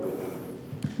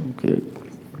Okay.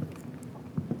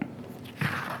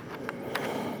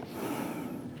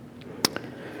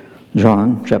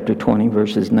 John chapter 20,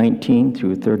 verses 19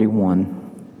 through 31.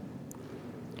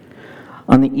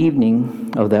 On the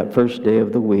evening of that first day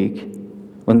of the week,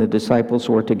 when the disciples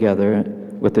were together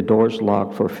with the doors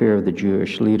locked for fear of the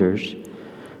Jewish leaders,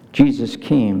 Jesus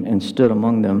came and stood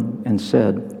among them and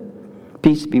said,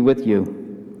 "Peace be with you."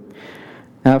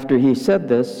 After he said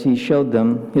this, he showed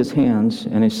them his hands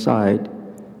and his side.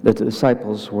 The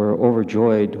disciples were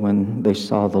overjoyed when they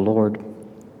saw the Lord.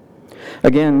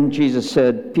 Again, Jesus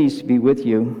said, "Peace be with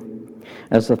you.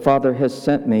 As the Father has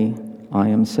sent me, I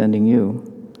am sending you."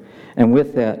 And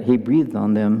with that, he breathed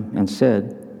on them and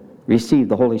said, "Receive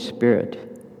the Holy Spirit.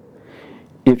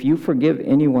 If you forgive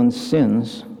anyone's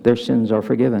sins, their sins are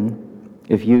forgiven.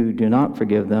 If you do not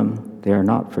forgive them, they are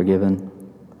not forgiven."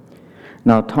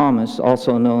 Now Thomas,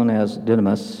 also known as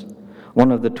Didymus,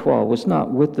 one of the 12, was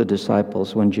not with the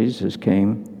disciples when Jesus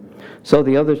came. So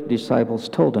the other disciples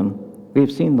told him, "We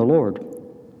have seen the Lord."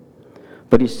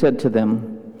 But he said to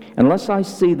them, "Unless I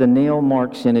see the nail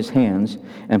marks in his hands,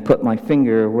 and put my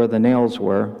finger where the nails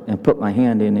were, and put my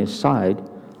hand in his side,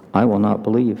 I will not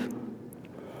believe."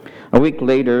 A week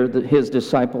later, his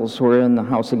disciples were in the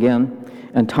house again,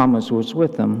 and Thomas was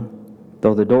with them.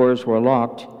 Though the doors were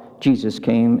locked, Jesus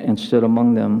came and stood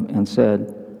among them and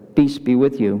said, "Peace be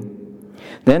with you."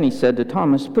 Then he said to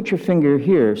Thomas, "Put your finger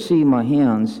here, see my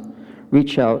hands.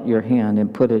 Reach out your hand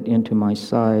and put it into my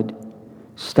side.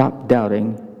 Stop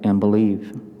doubting and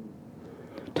believe."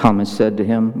 Thomas said to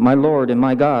him, "My Lord and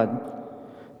my God."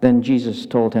 Then Jesus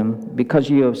told him, "Because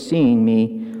you have seen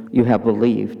me, you have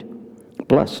believed.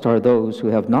 Blessed are those who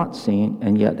have not seen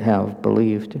and yet have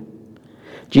believed."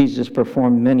 Jesus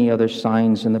performed many other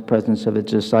signs in the presence of his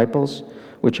disciples,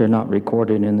 which are not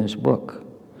recorded in this book.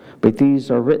 But these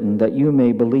are written that you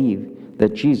may believe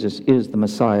that Jesus is the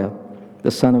Messiah, the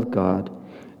Son of God,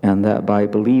 and that by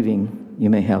believing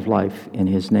you may have life in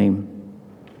his name.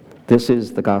 This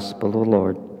is the gospel of the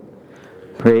Lord.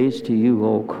 Praise to you,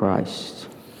 O Christ.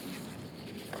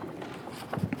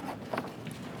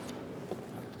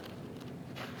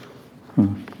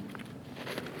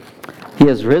 He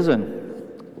is risen.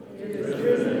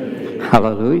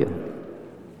 Hallelujah.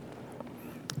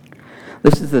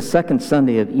 This is the second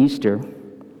Sunday of Easter,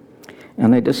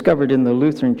 and I discovered in the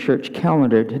Lutheran Church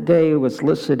calendar today was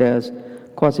listed as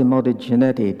Quasimodo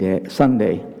Genetti Day,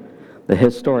 Sunday, the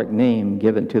historic name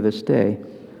given to this day.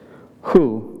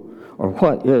 Who or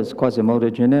what is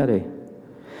Quasimodo Genetti?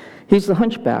 He's the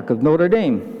Hunchback of Notre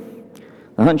Dame.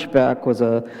 The Hunchback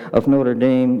of Notre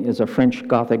Dame is a French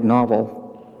Gothic novel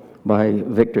by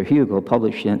Victor Hugo,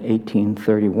 published in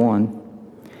 1831.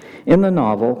 In the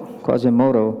novel,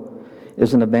 Quasimodo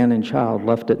is an abandoned child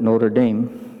left at Notre Dame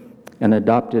and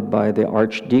adopted by the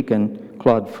Archdeacon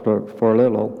Claude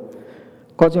Forlillo.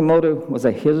 Quasimodo was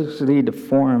a hideously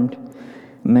deformed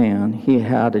man. He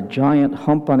had a giant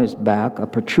hump on his back, a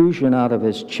protrusion out of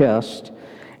his chest,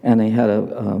 and he had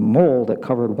a mole that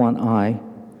covered one eye.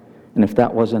 And if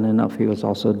that wasn't enough, he was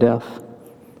also deaf.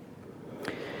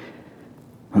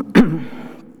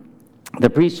 The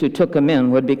priest who took him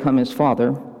in would become his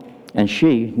father, and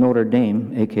she, Notre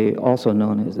Dame, aka also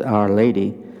known as Our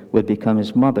Lady, would become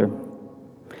his mother.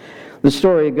 The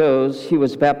story goes, he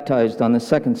was baptized on the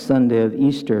second Sunday of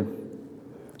Easter.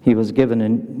 He was given a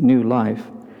new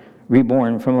life,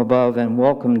 reborn from above, and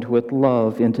welcomed with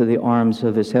love into the arms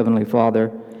of his heavenly Father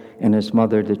and his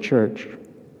mother, the Church.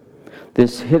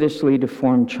 This hideously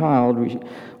deformed child,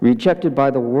 rejected by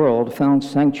the world, found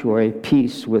sanctuary,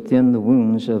 peace within the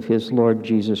wounds of his Lord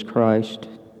Jesus Christ.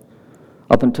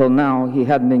 Up until now, he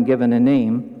hadn't been given a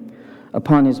name.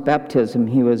 Upon his baptism,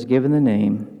 he was given the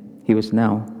name. He was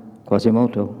now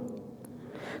Quasimodo.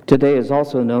 Today is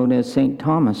also known as St.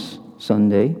 Thomas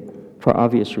Sunday, for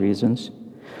obvious reasons,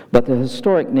 but the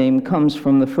historic name comes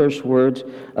from the first words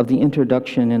of the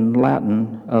introduction in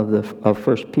Latin of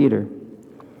 1 Peter.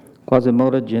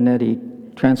 Quasimodo Genetti,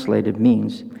 translated,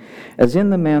 means, as in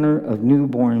the manner of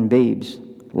newborn babes,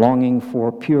 longing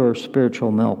for pure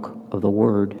spiritual milk of the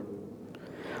Word.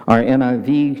 Our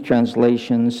NIV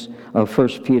translations of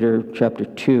 1 Peter chapter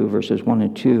 2, verses 1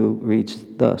 and 2 reads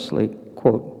thusly,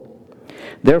 quote,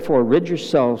 "Therefore rid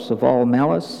yourselves of all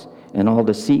malice and all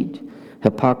deceit,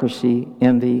 hypocrisy,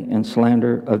 envy, and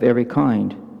slander of every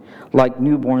kind. Like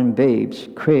newborn babes,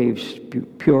 crave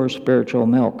pure spiritual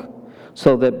milk,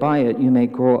 so that by it you may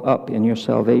grow up in your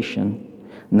salvation,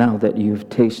 now that you've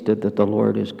tasted that the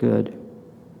Lord is good."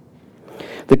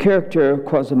 The character of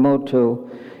Quasimodo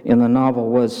in the novel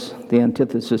was the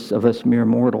antithesis of us mere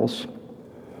mortals.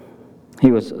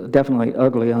 He was definitely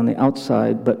ugly on the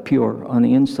outside, but pure on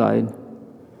the inside.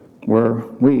 where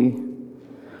we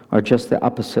are just the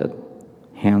opposite.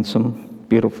 Handsome,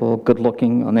 beautiful,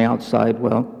 good-looking on the outside.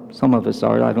 Well, some of us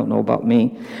are. I don't know about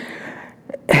me.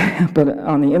 But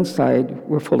on the inside,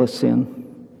 we're full of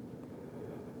sin.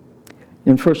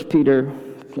 In 1 Peter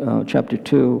chapter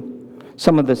 2,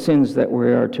 some of the sins that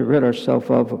we are to rid ourselves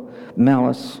of: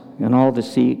 malice and all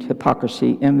deceit,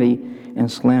 hypocrisy, envy, and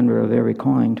slander of every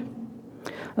kind.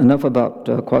 Enough about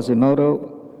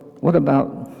Quasimodo. What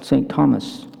about St.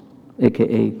 Thomas,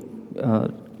 a.k.a.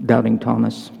 Doubting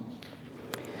Thomas?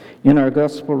 In our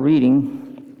gospel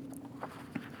reading,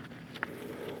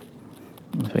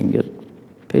 if I can get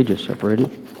pages separated,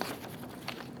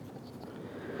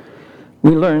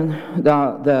 we learn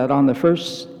that on the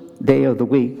first day of the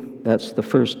week, that's the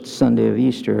first Sunday of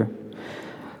Easter,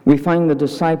 we find the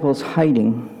disciples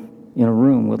hiding in a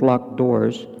room with locked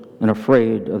doors and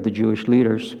afraid of the Jewish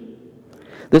leaders.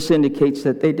 This indicates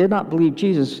that they did not believe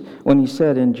Jesus when he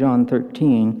said in John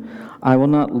 13, "I will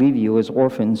not leave you as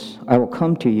orphans. I will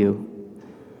come to you.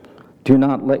 Do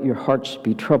not let your hearts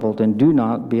be troubled, and do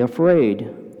not be afraid.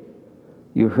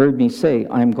 You heard me say,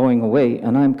 I am going away,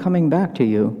 and I am coming back to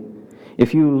you.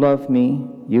 If you love me,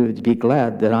 you would be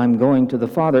glad that I am going to the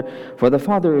Father, for the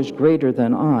Father is greater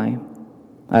than I.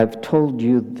 I have told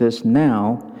you this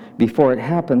now, before it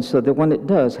happens, so that when it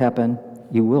does happen,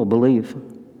 you will believe."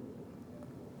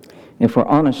 If we're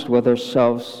honest with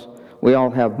ourselves, we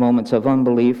all have moments of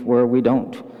unbelief where we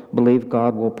don't believe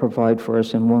God will provide for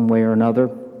us in one way or another.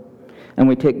 And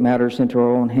we take matters into our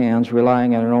own hands,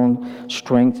 relying on our own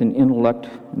strength and intellect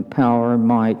and power and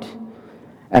might,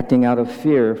 acting out of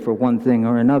fear for one thing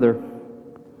or another.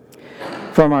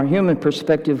 From our human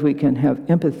perspective, we can have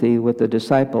empathy with the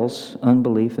disciples'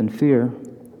 unbelief and fear.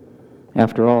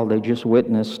 After all, they just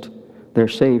witnessed their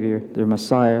Savior, their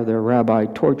Messiah, their Rabbi,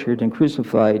 tortured and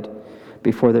crucified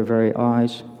before their very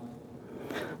eyes.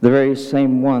 The very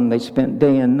same one they spent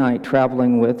day and night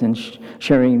traveling with and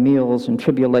sharing meals and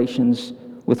tribulations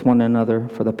with one another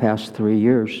for the past 3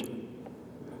 years.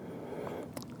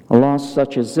 A loss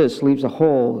such as this leaves a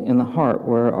hole in the heart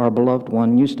where our beloved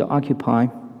one used to occupy.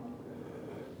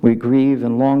 We grieve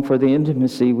and long for the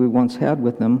intimacy we once had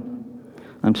with them.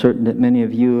 I'm certain that many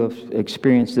of you have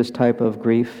experienced this type of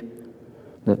grief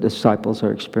that disciples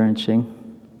are experiencing.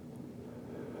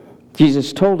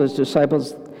 Jesus told his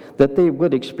disciples that they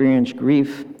would experience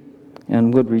grief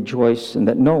and would rejoice, and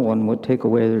that no one would take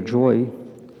away their joy.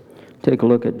 Take a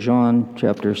look at John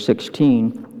chapter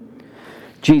 16.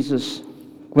 Jesus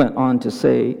went on to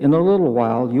say, "In a little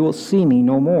while you will see me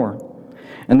no more,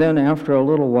 and then after a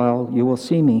little while you will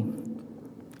see me."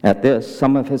 At this,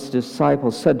 some of his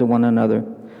disciples said to one another,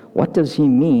 "What does he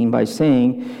mean by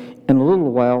saying, 'In a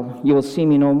little while you will see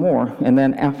me no more, and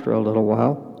then after a little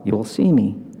while you will see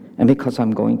me, and because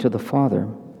I'm going to the Father?'"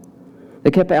 They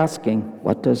kept asking,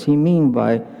 "What does he mean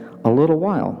by a little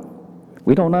while?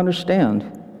 We don't understand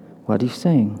what he's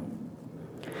saying."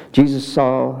 Jesus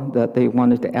saw that they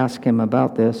wanted to ask him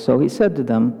about this, so he said to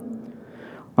them,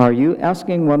 "Are you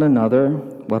asking one another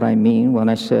what I mean when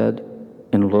I said,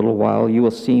 'In a little while you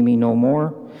will see me no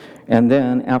more, and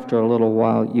then after a little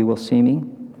while you will see me'?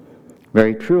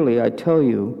 Very truly I tell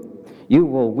you, you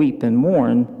will weep and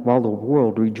mourn while the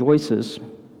world rejoices.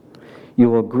 You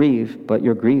will grieve, but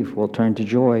your grief will turn to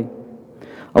joy.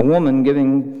 A woman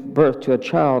giving birth to a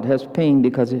child has pain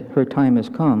because her time has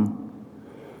come.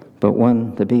 But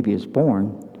when the baby is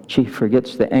born, she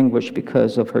forgets the anguish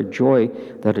because of her joy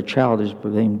that a child is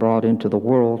being brought into the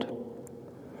world.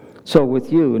 So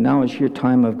with you, now is your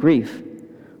time of grief,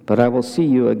 but I will see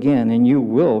you again, and you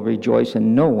will rejoice,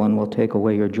 and no one will take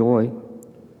away your joy."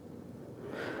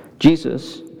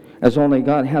 Jesus, as only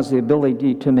God has the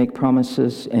ability to make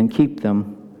promises and keep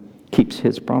them, keeps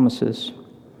his promises.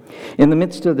 In the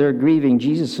midst of their grieving,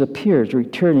 Jesus appears,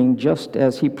 returning just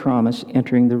as he promised,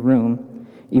 entering the room,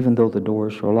 even though the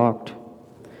doors were locked.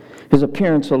 His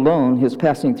appearance alone, his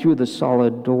passing through the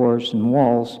solid doors and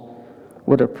walls,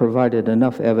 would have provided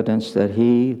enough evidence that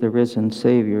he, the risen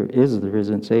Savior, is the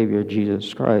risen Savior,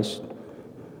 Jesus Christ,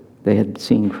 they had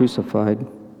seen crucified.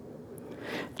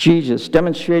 Jesus,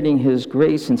 demonstrating his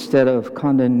grace instead of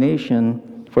condemnation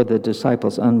for the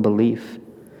disciples' unbelief.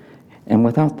 And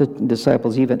without the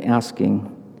disciples even asking,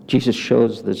 Jesus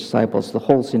shows the disciples the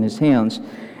holes in his hands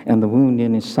and the wound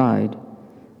in his side,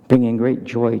 bringing great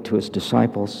joy to his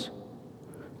disciples.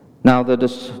 Now, the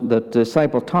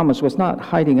disciple Thomas was not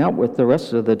hiding out with the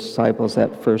rest of the disciples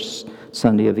that first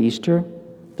Sunday of Easter.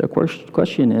 The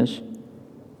question is,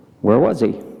 where was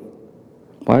he?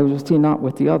 Why was he not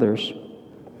with the others?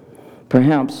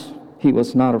 Perhaps he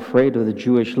was not afraid of the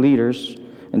Jewish leaders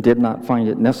and did not find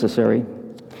it necessary.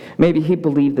 Maybe he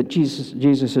believed that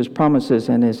Jesus' promises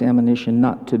and his admonition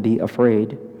not to be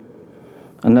afraid.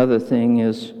 Another thing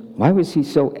is, why was he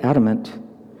so adamant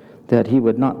that he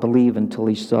would not believe until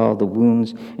he saw the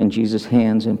wounds in Jesus'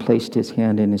 hands and placed his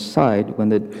hand in his side when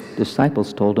the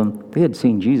disciples told him they had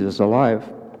seen Jesus alive?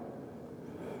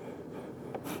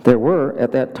 There were,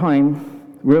 at that time,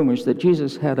 rumors that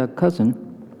Jesus had a cousin,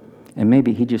 and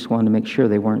maybe he just wanted to make sure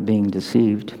they weren't being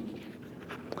deceived.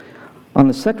 On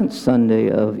the second Sunday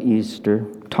of Easter,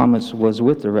 Thomas was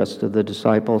with the rest of the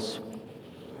disciples.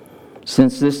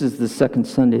 Since this is the second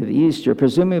Sunday of Easter,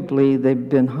 presumably they've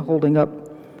been holding up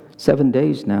 7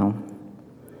 days now.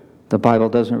 The Bible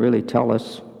doesn't really tell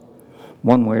us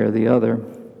one way or the other.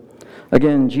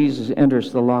 Again, Jesus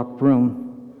enters the locked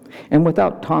room, and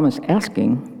without Thomas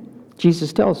asking,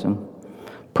 Jesus tells him,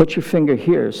 "Put your finger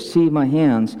here, see my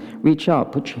hands, reach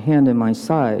out, put your hand in my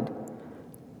side."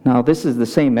 Now, this is the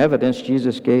same evidence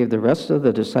Jesus gave the rest of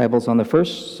the disciples on the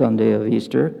first Sunday of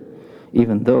Easter,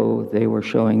 even though they were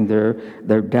showing their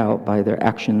doubt by their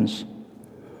actions.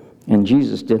 And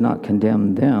Jesus did not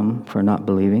condemn them for not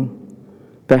believing.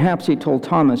 Perhaps he told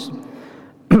Thomas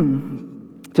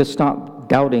to stop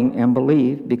doubting and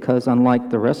believe, because unlike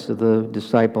the rest of the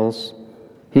disciples,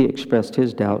 he expressed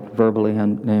his doubt verbally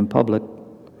and in public.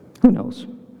 Who knows?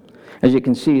 As you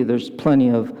can see, there's plenty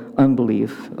of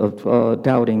unbelief, of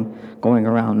doubting going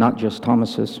around, not just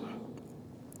Thomas's.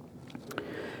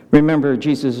 Remember,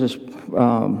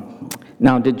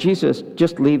 now, did Jesus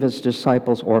just leave his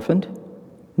disciples orphaned?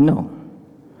 No.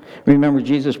 Remember,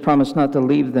 Jesus promised not to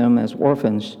leave them as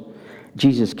orphans.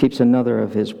 Jesus keeps another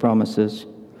of his promises.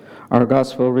 Our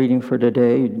gospel reading for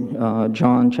today,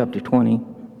 John chapter 20,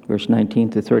 verse 19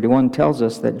 to 31, tells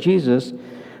us that Jesus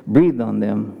breathed on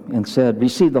them and said,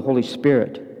 "Receive the Holy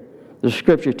Spirit." The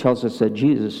scripture tells us that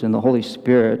Jesus and the Holy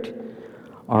Spirit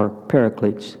are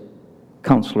paracletes,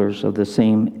 counselors of the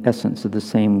same essence, of the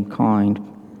same kind.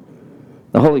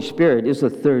 The Holy Spirit is the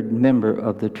third member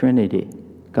of the Trinity,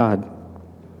 God.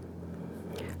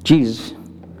 Jesus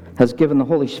has given the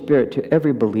Holy Spirit to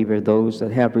every believer, those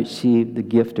that have received the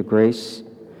gift of grace,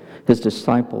 his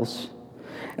disciples,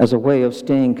 as a way of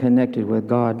staying connected with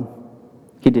God.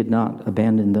 He did not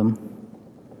abandon them.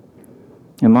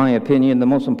 In my opinion, the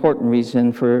most important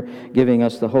reason for giving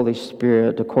us the Holy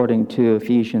Spirit, according to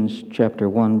Ephesians chapter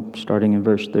 1, starting in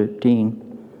verse 13,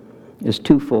 is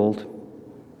twofold.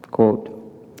 Quote,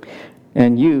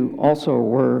 "And you also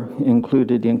were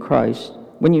included in Christ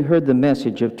when you heard the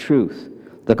message of truth,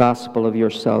 the gospel of your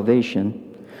salvation.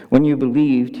 When you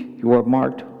believed, you were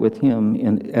marked with him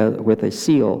with a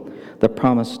seal, the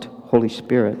promised Holy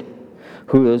Spirit,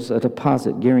 who is a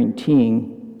deposit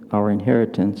guaranteeing our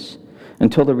inheritance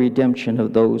until the redemption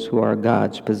of those who are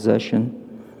God's possession,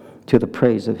 to the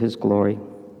praise of his glory."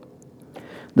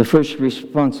 The first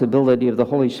responsibility of the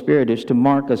Holy Spirit is to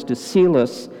mark us, to seal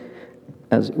us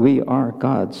as we are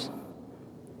God's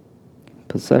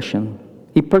possession.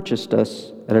 He purchased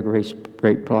us at a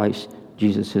great price,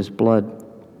 Jesus' blood.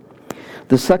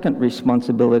 The second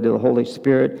responsibility of the Holy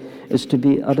Spirit is to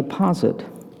be a deposit.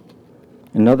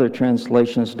 In other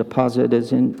translations, deposit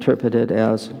is interpreted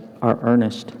as our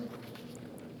earnest,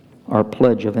 our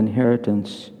pledge of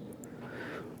inheritance.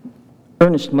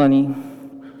 Earnest money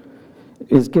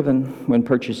is given when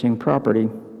purchasing property.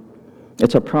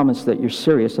 It's a promise that you're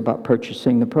serious about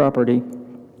purchasing the property.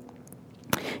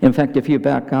 In fact, if you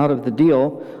back out of the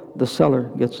deal, the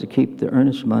seller gets to keep the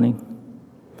earnest money.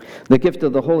 The gift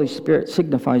of the Holy Spirit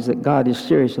signifies that God is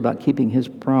serious about keeping his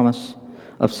promise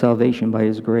of salvation by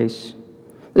his grace.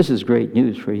 This is great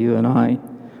news for you and I.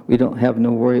 We don't have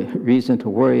no reason to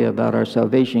worry about our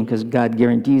salvation because God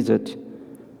guarantees it.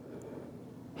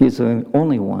 He's the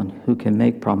only one who can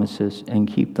make promises and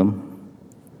keep them.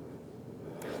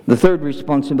 The third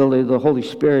responsibility of the Holy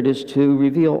Spirit is to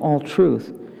reveal all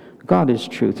truth. God is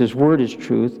truth. His word is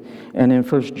truth. And in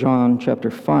 1 John chapter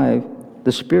 5,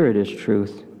 the Spirit is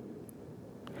truth.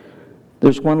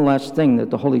 There's one last thing that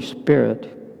the Holy Spirit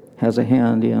has a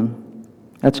hand in.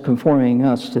 That's conforming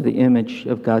us to the image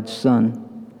of God's Son.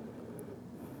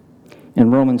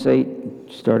 In Romans 8,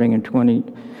 starting in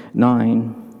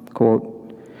 29,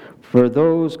 quote, "For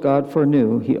those God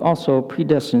foreknew, he also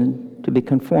predestined to be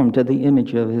conformed to the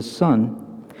image of his Son,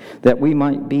 that we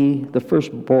might be the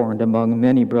firstborn among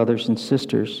many brothers and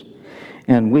sisters.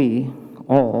 And we,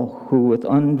 all who with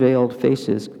unveiled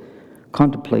faces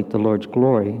contemplate the Lord's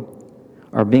glory,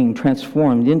 are being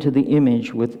transformed into the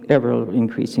image with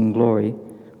ever-increasing glory,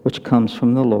 which comes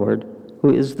from the Lord, who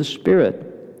is the Spirit."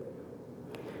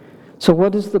 So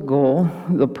what is the goal,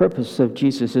 the purpose of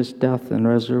Jesus' death and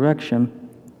resurrection?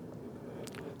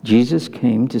 Jesus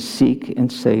came to seek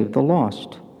and save the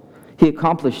lost. He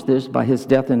accomplished this by his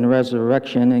death and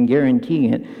resurrection and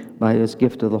guaranteeing it by his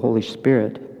gift of the Holy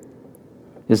Spirit.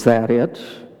 Is that it?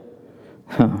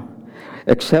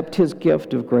 Accept his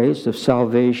gift of grace, of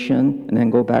salvation, and then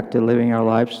go back to living our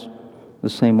lives, the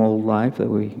same old life that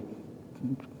we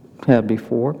had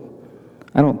before?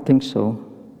 I don't think so.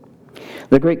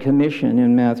 The Great Commission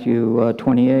in Matthew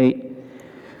 28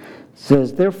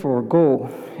 says, "Therefore go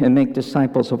and make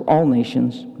disciples of all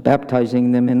nations,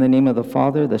 baptizing them in the name of the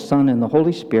Father, the Son, and the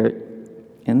Holy Spirit."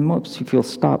 And most of you'll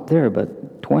stop there,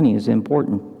 but 20 is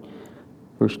important.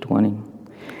 Verse 20.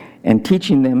 "And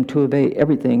teaching them to obey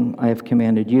everything I have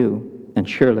commanded you, and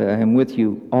surely I am with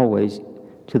you always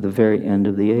to the very end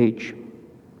of the age."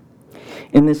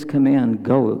 In this command,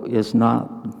 go is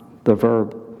not the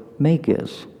verb, make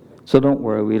is. So don't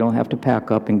worry, we don't have to pack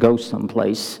up and go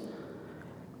someplace.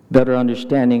 Better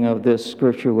understanding of this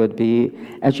scripture would be,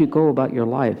 as you go about your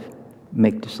life,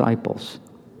 make disciples.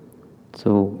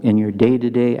 So in your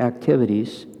day-to-day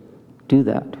activities, do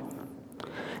that.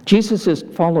 Jesus'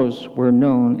 followers were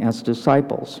known as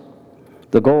disciples.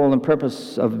 The goal and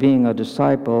purpose of being a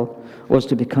disciple was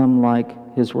to become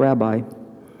like his rabbi,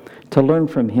 to learn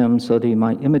from him so that he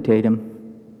might imitate him.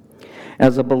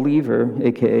 As a believer,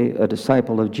 aka a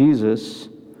disciple of Jesus,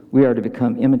 we are to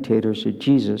become imitators of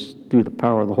Jesus through the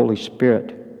power of the Holy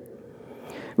Spirit.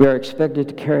 We are expected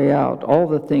to carry out all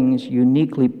the things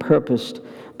uniquely purposed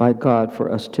by God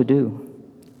for us to do.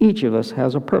 Each of us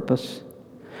has a purpose.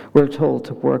 We're told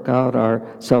to work out our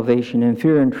salvation in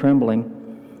fear and trembling.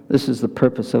 This is the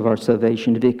purpose of our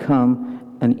salvation, to become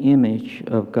an image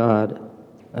of God,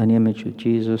 an image of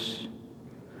Jesus.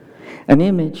 An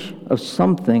image of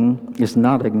something is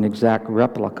not an exact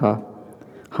replica.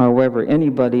 However,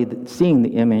 anybody seeing the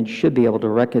image should be able to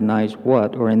recognize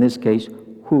what, or in this case,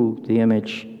 who the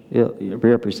image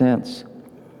represents.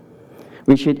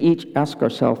 We should each ask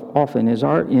ourselves often, is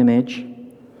our image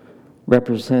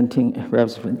representation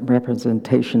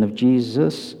of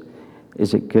Jesus?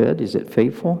 Is it good? Is it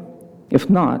faithful? If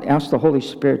not, ask the Holy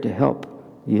Spirit to help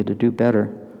you to do better.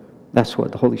 That's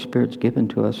what the Holy Spirit's given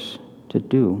to us to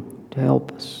do, to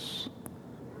help us.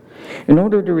 In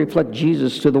order to reflect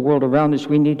Jesus to the world around us,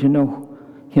 we need to know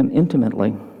him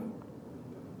intimately.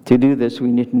 To do this,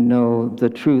 we need to know the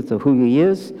truth of who he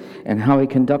is and how he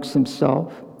conducts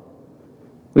himself.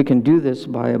 We can do this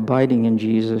by abiding in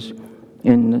Jesus.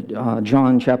 In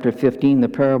John chapter 15, the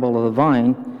parable of the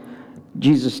vine,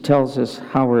 Jesus tells us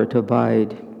how we're to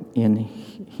abide in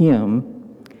him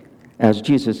as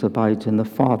Jesus abides in the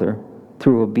Father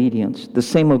through obedience. The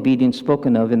same obedience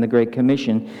spoken of in the Great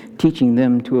Commission, teaching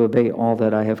them to obey all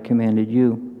that I have commanded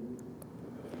you.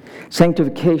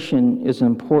 Sanctification is an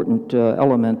important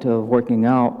element of working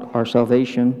out our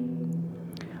salvation.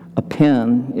 A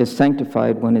pen is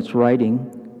sanctified when it's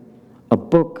writing. A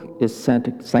book is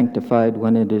sanctified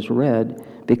when it is read,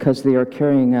 because they are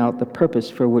carrying out the purpose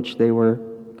for which they were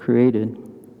created.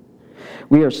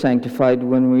 We are sanctified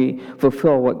when we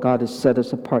fulfill what God has set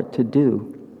us apart to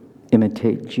do.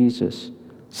 Imitate Jesus,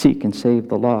 seek and save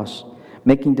the lost,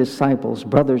 making disciples,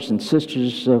 brothers and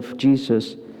sisters of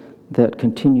Jesus that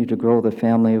continue to grow the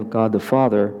family of God the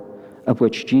Father, of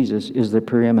which Jesus is the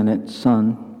preeminent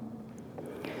Son.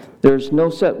 There's no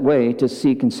set way to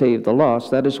seek and save the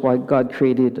lost. That is why God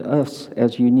created us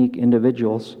as unique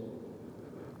individuals.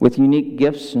 With unique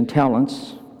gifts and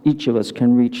talents, each of us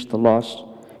can reach the lost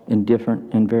in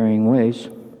different and varying ways.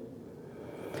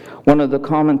 One of the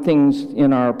common things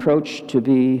in our approach to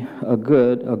be a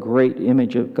great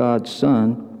image of God's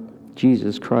Son,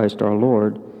 Jesus Christ our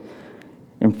Lord,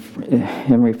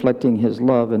 in reflecting his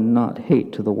love and not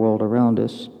hate to the world around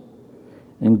us.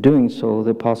 In doing so,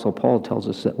 the Apostle Paul tells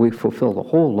us that we fulfill the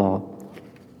whole law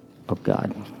of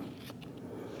God.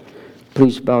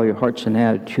 Please bow your hearts in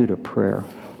attitude of prayer.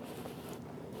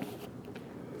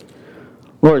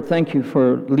 Lord, thank you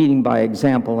for leading by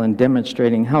example and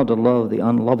demonstrating how to love the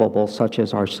unlovable, such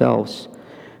as ourselves.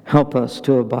 Help us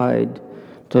to abide,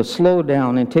 to slow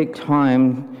down and take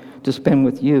time to spend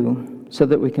with you so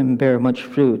that we can bear much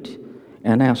fruit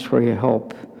and ask for your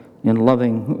help in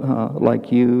loving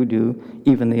like you do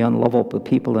even the unlovable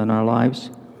people in our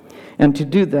lives. And to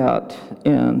do that,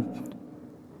 and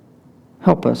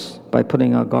help us by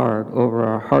putting a guard over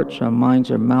our hearts, our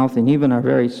minds, our mouth, and even our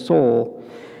very soul,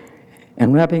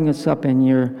 and wrapping us up in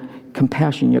your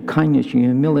compassion, your kindness, your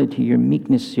humility, your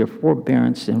meekness, your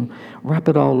forbearance, and wrap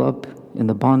it all up in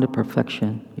the bond of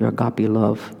perfection, your agape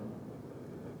love,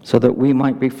 so that we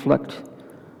might reflect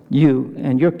you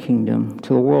and your kingdom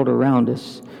to the world around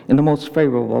us in the most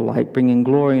favorable light, bringing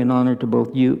glory and honor to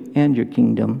both you and your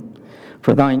kingdom.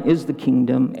 For thine is the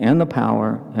kingdom and the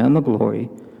power and the glory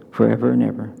forever and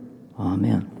ever.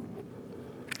 Amen.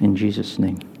 In Jesus'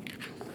 name.